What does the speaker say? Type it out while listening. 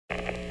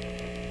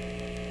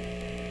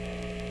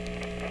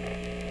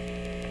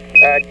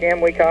Jim,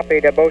 we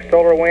copied both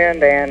solar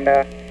wind and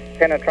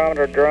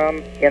penetrometer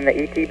drum in the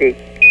ETB.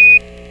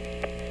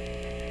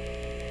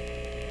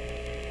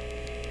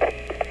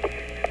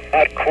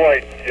 Not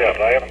quite yet.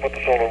 I haven't put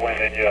the solar wind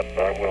in yet,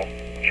 but I will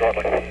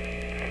shortly.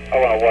 I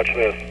want to watch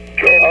this.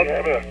 Joe, you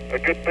have a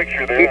good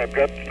picture there. I've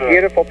got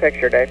beautiful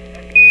picture, Dave.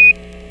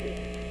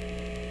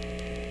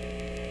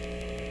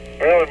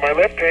 Well, in my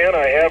left hand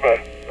I have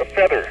a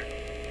feather.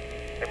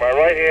 In my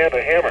right hand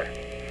a hammer.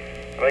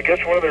 And I guess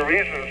one of the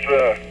reasons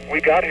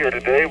we got here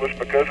today was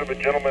because of a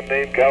gentleman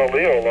named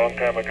Galileo a long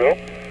time ago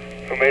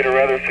who made a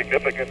rather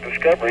significant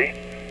discovery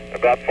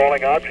about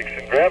falling objects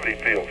in gravity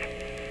fields.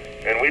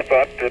 And we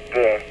thought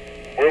that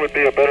where would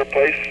be a better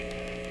place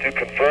to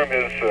confirm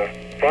his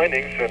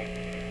findings than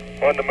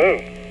on the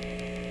moon.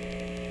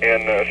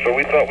 And so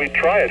we thought we'd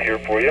try it here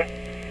for you.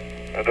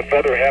 The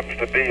feather happens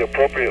to be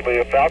appropriately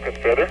a falcon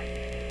feather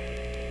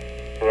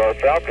for our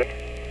falcon.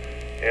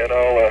 And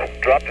I'll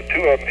drop the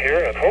two of them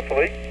here, and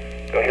hopefully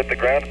they'll hit the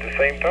ground at the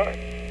same time.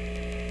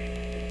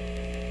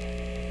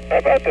 How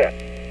about that?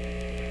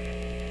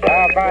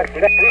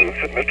 It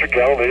proves that Mr.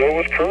 Galileo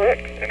was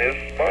correct in his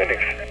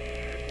findings.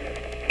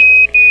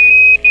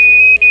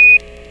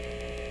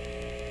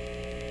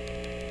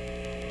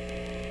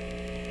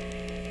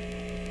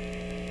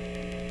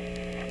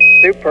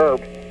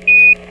 Superb.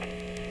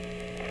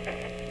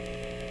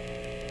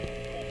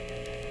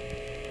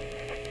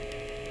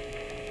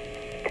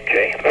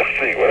 Okay, let's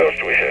see, what else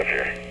do we have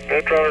here?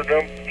 Penetrometer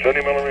drum,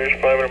 70 millimeters,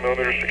 500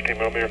 millimeters, 16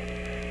 millimeter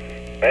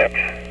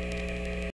maps.